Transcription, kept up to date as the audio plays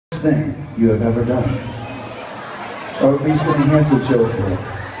hardest thing you have ever done. Or at least in the Hanson show career.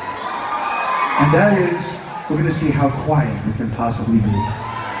 And that is, we're going to see how quiet we can possibly be.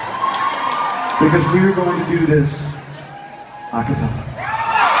 Because we are going to do this a cappella.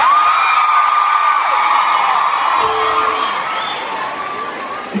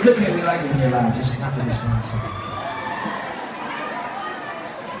 It's okay, we like it when you're loud, just not for this one song.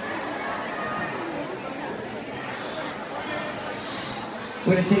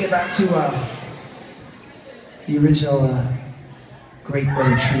 We're going to take it back to the original Great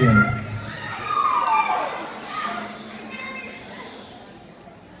Brother Trio.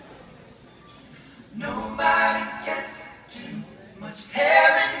 Nobody gets too much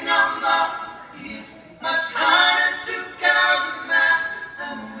heaven no more. It's much harder to come out.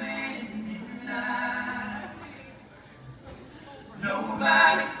 I'm waiting in line.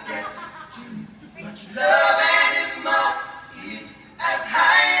 Nobody gets too much love anymore. It's as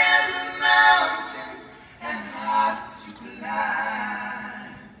high as a mountain and hard to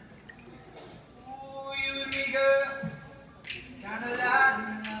climb. Ooh, you and me, girl, got a lot of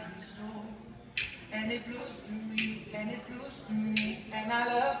love in store. And it flows through you, and it flows through me, and I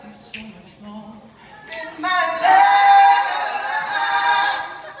love you so much more than my love.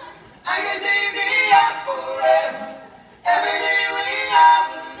 I can take me out forever. Everything we are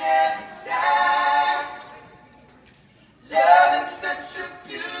will never die. Love is such a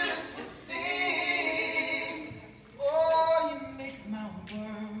beautiful thing. Oh, you make my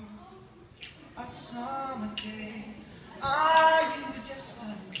world a summer day. Are you just a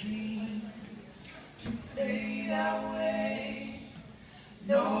dream to fade away?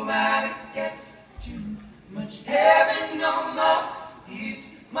 Nobody gets too much heaven no more. It's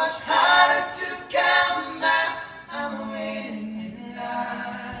much harder to come out. I'm waiting in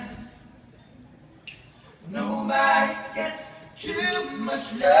line. Nobody gets too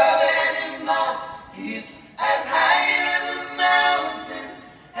much love anymore. It's as high as a mountain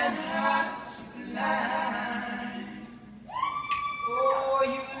and hard to climb. Oh,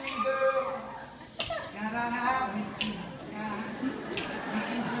 you and me, girl, got a highway to the sky. We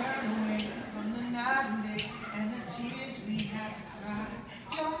can turn away from the night and day and the tears we had to cry.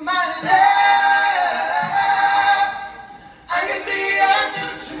 You're my love. I can see a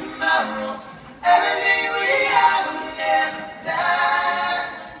new tomorrow. Everything we have will never die.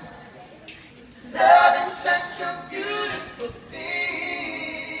 Love is such a beautiful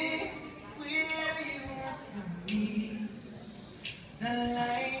thing. Will you welcome me? The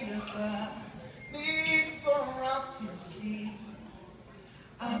light above me for all to see.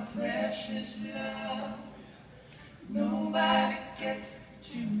 Our precious love. Nobody gets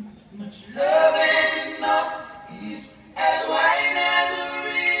too much love anymore. It's as white as a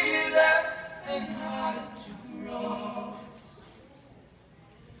river and harder to cross.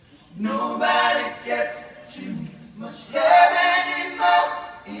 Nobody